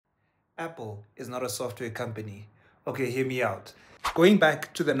Apple is not a software company. Okay, hear me out. Going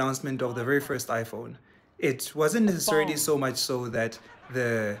back to the announcement of the very first iPhone, it wasn't necessarily so much so that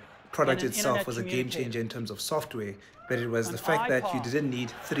the product itself was a game changer in terms of software, but it was the fact that you didn't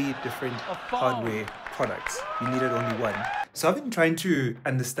need three different hardware products. You needed only one. So I've been trying to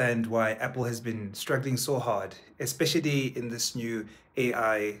understand why Apple has been struggling so hard, especially in this new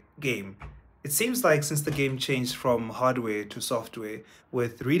AI game. It seems like since the game changed from hardware to software,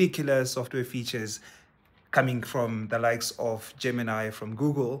 with really killer software features coming from the likes of Gemini from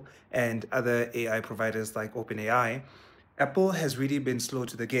Google and other AI providers like OpenAI, Apple has really been slow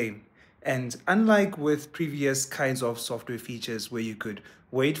to the game. And unlike with previous kinds of software features where you could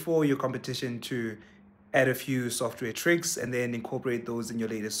wait for your competition to add a few software tricks and then incorporate those in your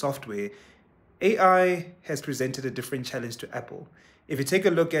latest software, AI has presented a different challenge to Apple. If you take a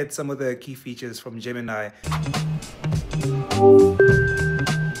look at some of the key features from Gemini.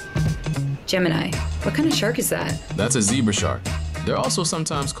 Gemini, what kind of shark is that? That's a zebra shark. They're also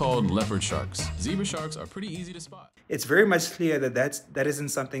sometimes called leopard sharks. Zebra sharks are pretty easy to spot. It's very much clear that that isn't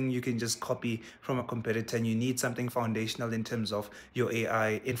something you can just copy from a competitor, and you need something foundational in terms of your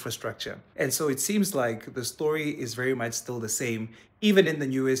AI infrastructure. And so it seems like the story is very much still the same, even in the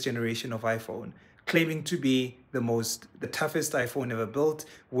newest generation of iPhone, claiming to be the toughest iPhone ever built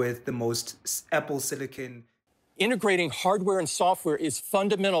with the most Apple silicon. Integrating hardware and software is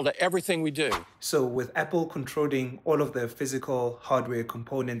fundamental to everything we do. So with Apple controlling all of the physical hardware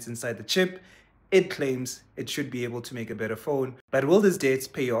components inside the chip, it claims it should be able to make a better phone. But will this date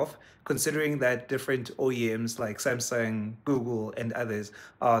pay off, considering that different OEMs like Samsung, Google, and others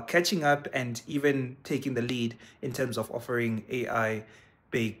are catching up and even taking the lead in terms of offering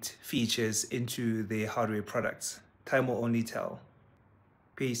AI-baked features into their hardware products? Time will only tell.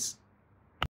 Peace.